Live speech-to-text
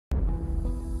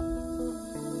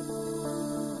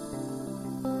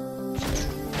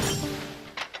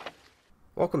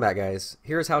Welcome back, guys.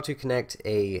 Here's how to connect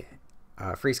a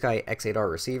FrSky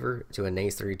X8R receiver to a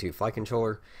Naze32 flight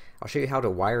controller. I'll show you how to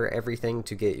wire everything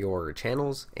to get your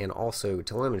channels and also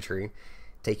telemetry,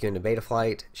 take you into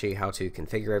Betaflight, show you how to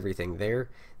configure everything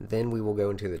there. Then we will go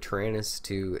into the Taranis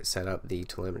to set up the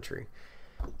telemetry.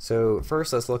 So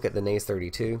first, let's look at the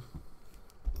Naze32.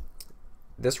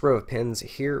 This row of pins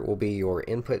here will be your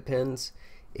input pins.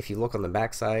 If you look on the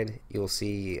back side, you'll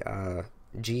see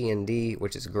G and D,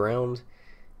 which is ground.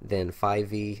 Then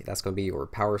 5V, that's going to be your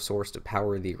power source to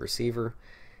power the receiver.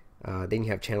 Then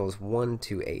you have channels 1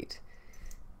 to 8.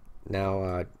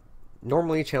 Now,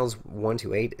 normally channels 1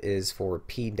 to 8 is for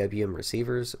PWM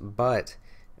receivers, but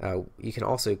you can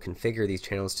also configure these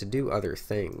channels to do other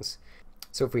things.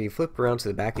 So if we flip around to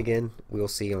the back again, we'll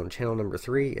see on channel number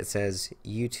 3 it says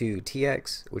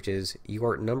U2TX, which is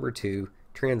UART number 2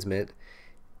 transmit.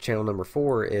 Channel number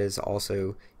 4 is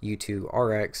also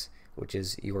U2RX, which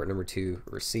is UART number 2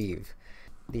 receive.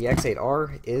 The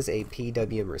X8R is a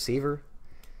PWM receiver,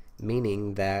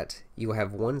 meaning that you will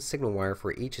have one signal wire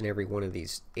for each and every one of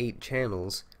these 8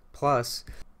 channels, plus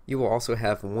you will also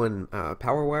have one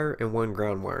power wire and one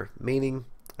ground wire, meaning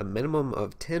a minimum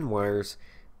of 10 wires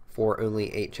for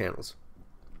only 8 channels.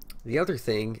 The other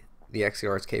thing the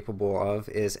X8R is capable of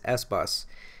is Sbus.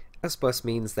 Sbus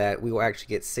means that we will actually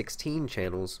get 16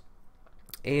 channels,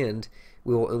 and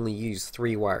we will only use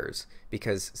 3 wires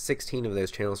because 16 of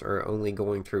those channels are only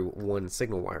going through one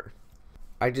signal wire.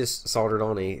 I just soldered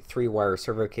on a 3-wire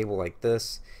servo cable like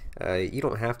this. You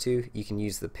don't have to. You can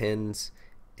use the pins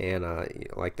and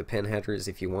like the pin headers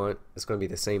if you want. It's going to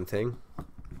be the same thing.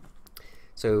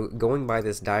 So going by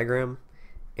this diagram,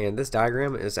 and this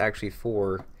diagram is actually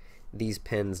for these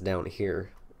pins down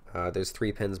here. There's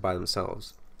 3 pins by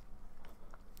themselves.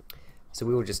 So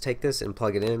we will just take this and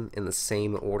plug it in the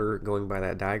same order going by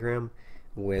that diagram,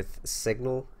 with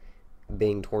signal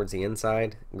being towards the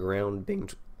inside, ground being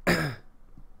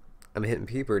I'm hitting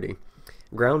puberty.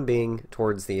 Ground being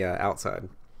towards the outside.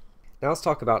 Now let's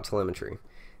talk about telemetry.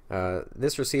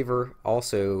 This receiver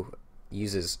also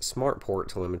uses smart port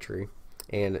telemetry,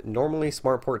 and normally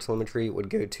smart port telemetry would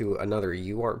go to another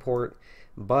UART port,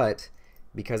 but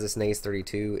because this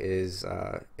Naze32 is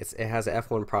it has an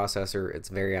F1 processor, it's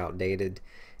very outdated,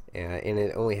 and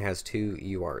it only has 2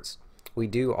 UARTs. We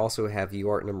do also have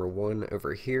UART number 1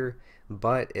 over here,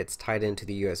 but it's tied into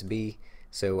the USB,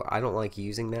 so I don't like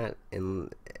using that,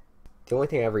 and the only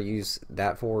thing I ever use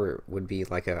that for would be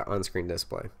like an on-screen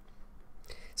display.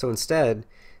 So instead,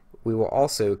 we will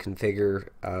also configure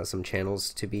some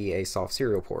channels to be a soft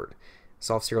serial port.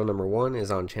 Soft serial number 1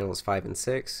 is on channels 5 and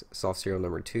 6. Soft serial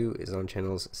number 2 is on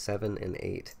channels 7 and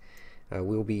 8.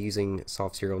 We will be using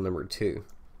soft serial number 2.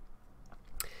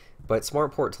 But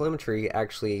smart port telemetry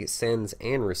actually sends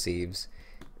and receives,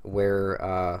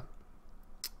 where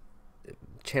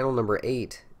channel number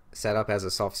 8 set up as a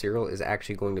soft serial is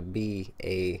actually going to be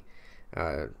a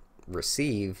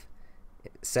receive.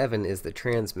 7 is the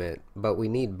transmit, but we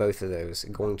need both of those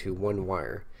going to one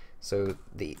wire. So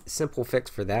the simple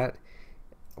fix for that,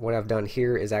 what I've done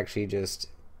here is actually just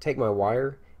take my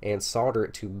wire and solder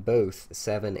it to both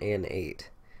 7 and 8.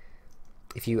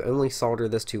 If you only solder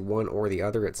this to one or the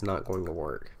other, it's not going to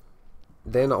work.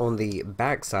 Then on the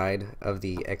back side of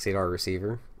the X8R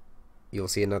receiver, you'll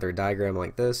see another diagram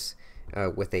like this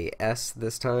with a S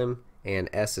this time, and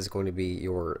S is going to be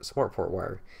your smart port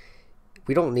wire.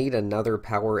 We don't need another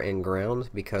power and ground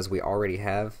because we already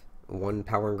have one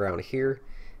power and ground here.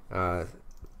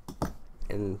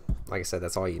 And like I said,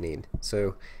 that's all you need.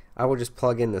 So I will just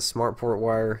plug in the smart port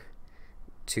wire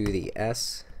to the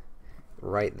S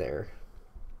right there.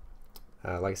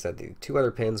 Like I said, the 2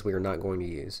 other pins we are not going to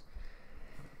use.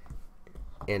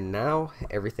 And now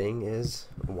everything is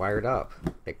wired up,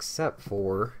 except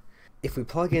for if we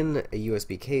plug in a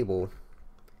USB cable,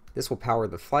 this will power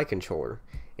the flight controller.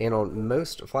 And on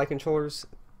most flight controllers,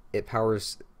 it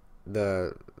powers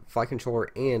the flight controller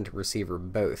and receiver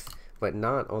both, but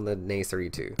not on the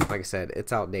Naze32. Like I said,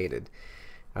 it's outdated.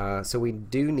 So we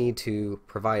do need to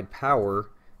provide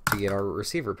power to get our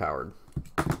receiver powered.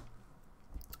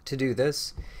 To do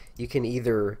this, you can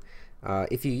either,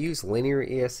 if you use linear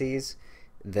ESCs,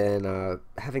 then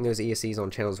having those ESCs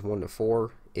on channels 1 to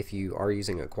 4, if you are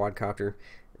using a quadcopter,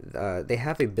 they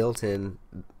have a built-in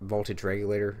voltage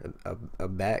regulator, a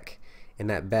BEC, and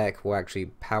that BEC will actually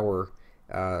power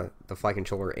the flight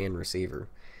controller and receiver.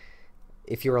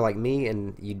 If you're like me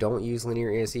and you don't use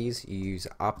linear ESCs, you use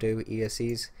opto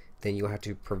ESCs, then you'll have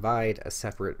to provide a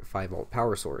separate 5-volt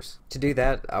power source. To do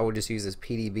that, I will just use this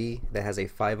PDB that has a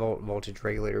 5-volt voltage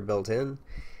regulator built in,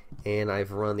 and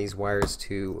I've run these wires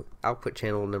to output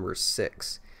channel number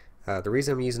 6. The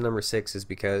reason I'm using number 6 is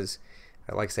because,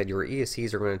 like I said, your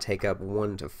ESCs are going to take up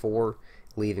 1 to 4,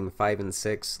 leaving 5 and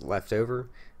 6 left over.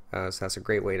 So that's a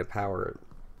great way to power it.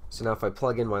 So now if I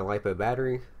plug in my LiPo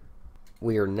battery,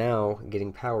 we are now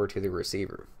getting power to the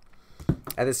receiver.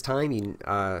 At this time,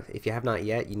 if you have not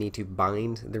yet, you need to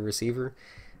bind the receiver.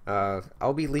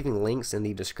 I'll be leaving links in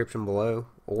the description below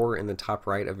or in the top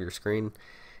right of your screen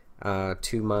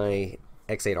to my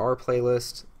X8R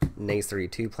playlist,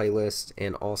 Naze32 playlist,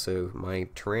 and also my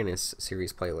Taranis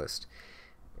series playlist.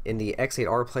 In the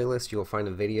X8R playlist, you will find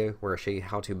a video where I show you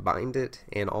how to bind it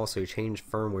and also change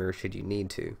firmware should you need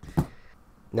to.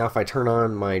 Now if I turn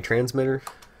on my transmitter.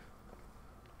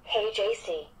 Hey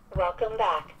JC, welcome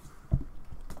back.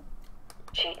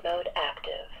 Cheat mode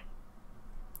active.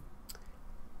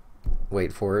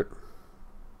 Wait for it.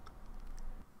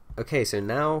 Okay, so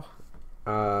now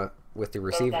with the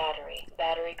receiver.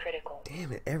 Battery critical.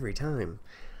 Damn it, every time.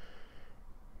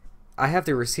 I have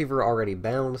the receiver already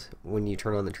bound. When you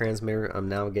turn on the transmitter, I'm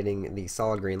now getting the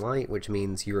solid green light, which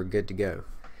means you are good to go.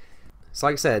 So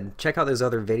like I said, check out those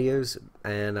other videos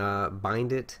and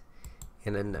bind it,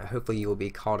 and then hopefully you will be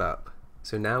caught up.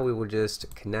 So now we will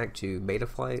just connect to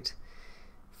Betaflight.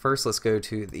 First, let's go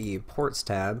to the ports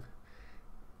tab,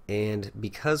 and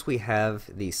because we have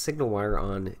the signal wire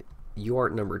on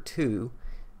UART number 2,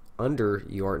 under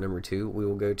UART number 2, we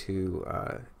will go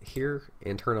to here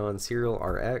and turn on serial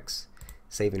RX,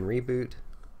 save and reboot.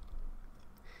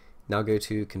 Now go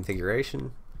to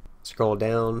configuration, scroll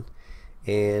down,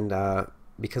 and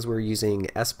because we're using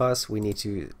Sbus, we need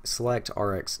to select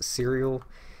RX serial,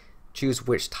 choose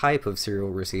which type of serial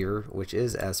receiver, which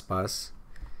is Sbus.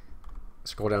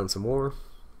 Scroll down some more,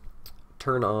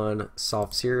 turn on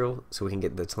soft serial so we can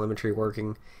get the telemetry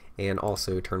working, and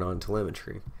also turn on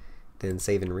telemetry. Then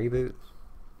save and reboot.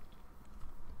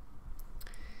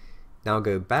 Now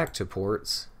go back to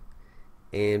ports,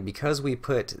 and because we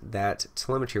put that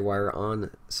telemetry wire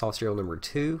on soft serial number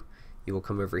 2, you will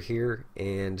come over here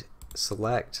and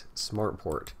select smart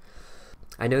port.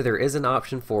 I know there is an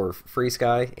option for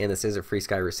FrSky, and this is a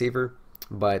FrSky receiver,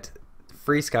 but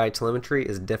FrSky telemetry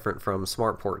is different from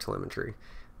smart port telemetry,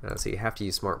 so you have to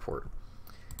use smart port.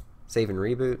 Save and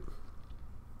reboot.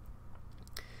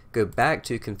 Go back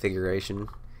to configuration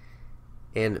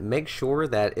and make sure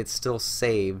that it's still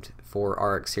saved for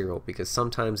RX serial, because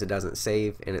sometimes it doesn't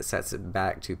save and it sets it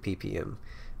back to ppm.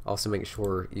 Also make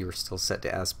sure you're still set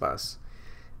to Sbus.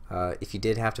 If you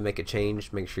did have to make a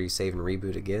change, make sure you save and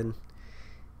reboot again.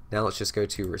 Now let's just go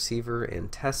to receiver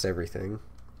and test everything.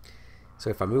 So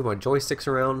if I move my joysticks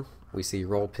around, we see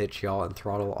roll, pitch, yaw, and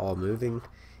throttle all moving.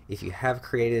 If you have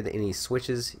created any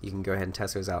switches, you can go ahead and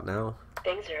test those out now.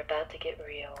 Things are about to get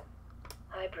real.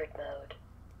 Hybrid mode.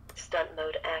 Stunt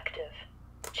mode active.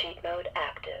 Cheat mode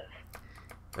active.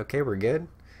 Okay, we're good.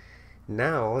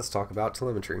 Now let's talk about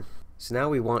telemetry. So now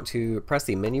we want to press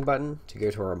the menu button to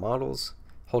go to our models,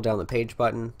 hold down the page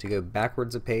button to go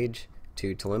backwards a page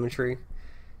to telemetry,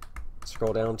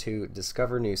 scroll down to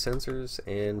discover new sensors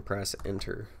and press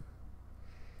enter.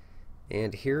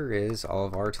 And here is all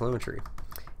of our telemetry.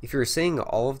 If you're seeing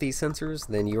all of these sensors,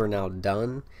 then you are now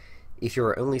done. If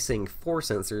you're only seeing 4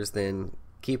 sensors, then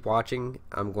keep watching.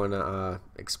 I'm going to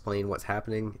explain what's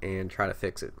happening and try to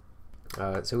fix it.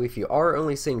 So if you are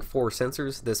only seeing 4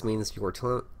 sensors, this means your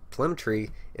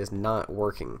telemetry is not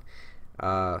working.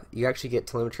 You actually get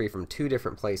telemetry from 2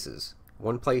 different places.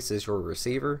 One place is your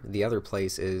receiver, the other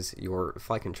place is your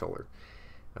flight controller.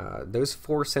 Those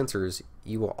 4 sensors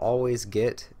you will always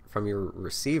get from your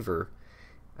receiver,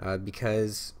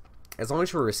 because as long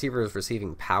as your receiver is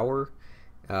receiving power,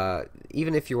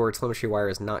 even if your telemetry wire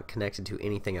is not connected to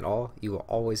anything at all, you will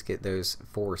always get those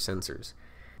 4 sensors.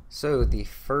 So the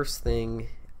first thing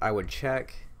I would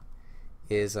check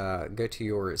is go to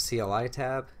your CLI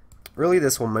tab. Really,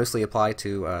 this will mostly apply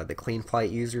to the clean flight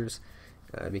users,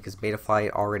 because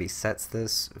Betaflight already sets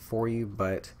this for you,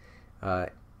 but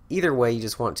either way, you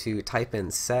just want to type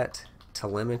in set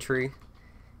telemetry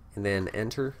and then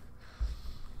enter.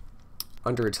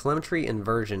 Under telemetry and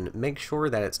version, make sure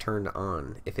that it's turned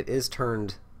on. If it is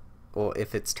turned, well,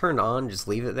 if it's turned on, just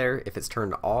leave it there. If it's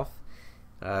turned off,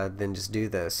 then just do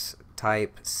this.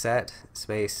 Type set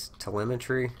space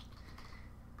telemetry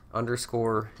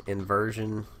underscore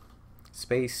inversion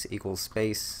space equals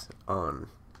space on.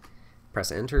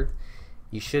 Press enter.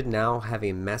 You should now have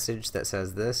a message that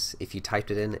says this if you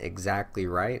typed it in exactly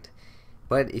right.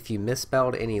 But if you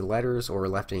misspelled any letters or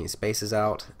left any spaces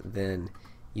out, then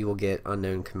you will get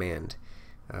unknown command.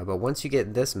 But once you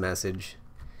get this message,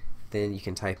 then you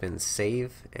can type in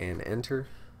save and enter.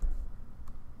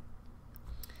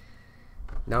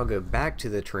 Now go back to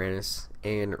the Taranis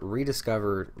and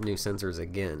rediscover new sensors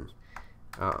again.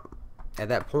 At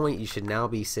that point, you should now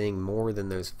be seeing more than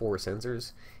those 4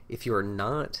 sensors. If you are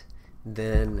not,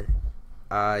 then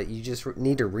you just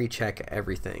need to recheck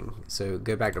everything. So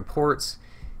go back to ports,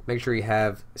 make sure you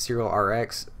have serial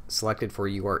RX selected for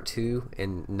UART2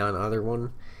 and none other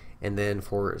one, and then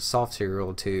for soft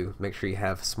serial 2, make sure you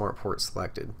have smart port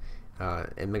selected,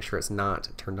 and make sure it's not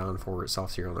turned on for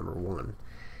soft serial number 1.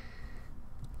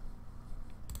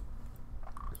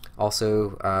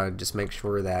 Also, just make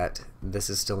sure that this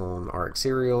is still on RX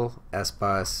serial,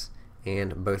 Sbus,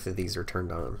 and both of these are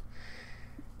turned on.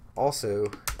 Also,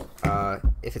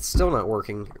 if it's still not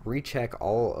working, recheck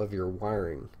all of your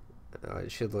wiring.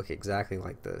 It should look exactly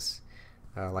like this,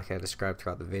 like I described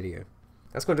throughout the video.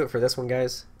 That's going to do it for this one,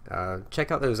 guys.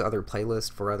 Check out those other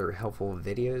playlists for other helpful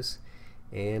videos,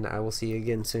 and I will see you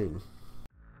again soon.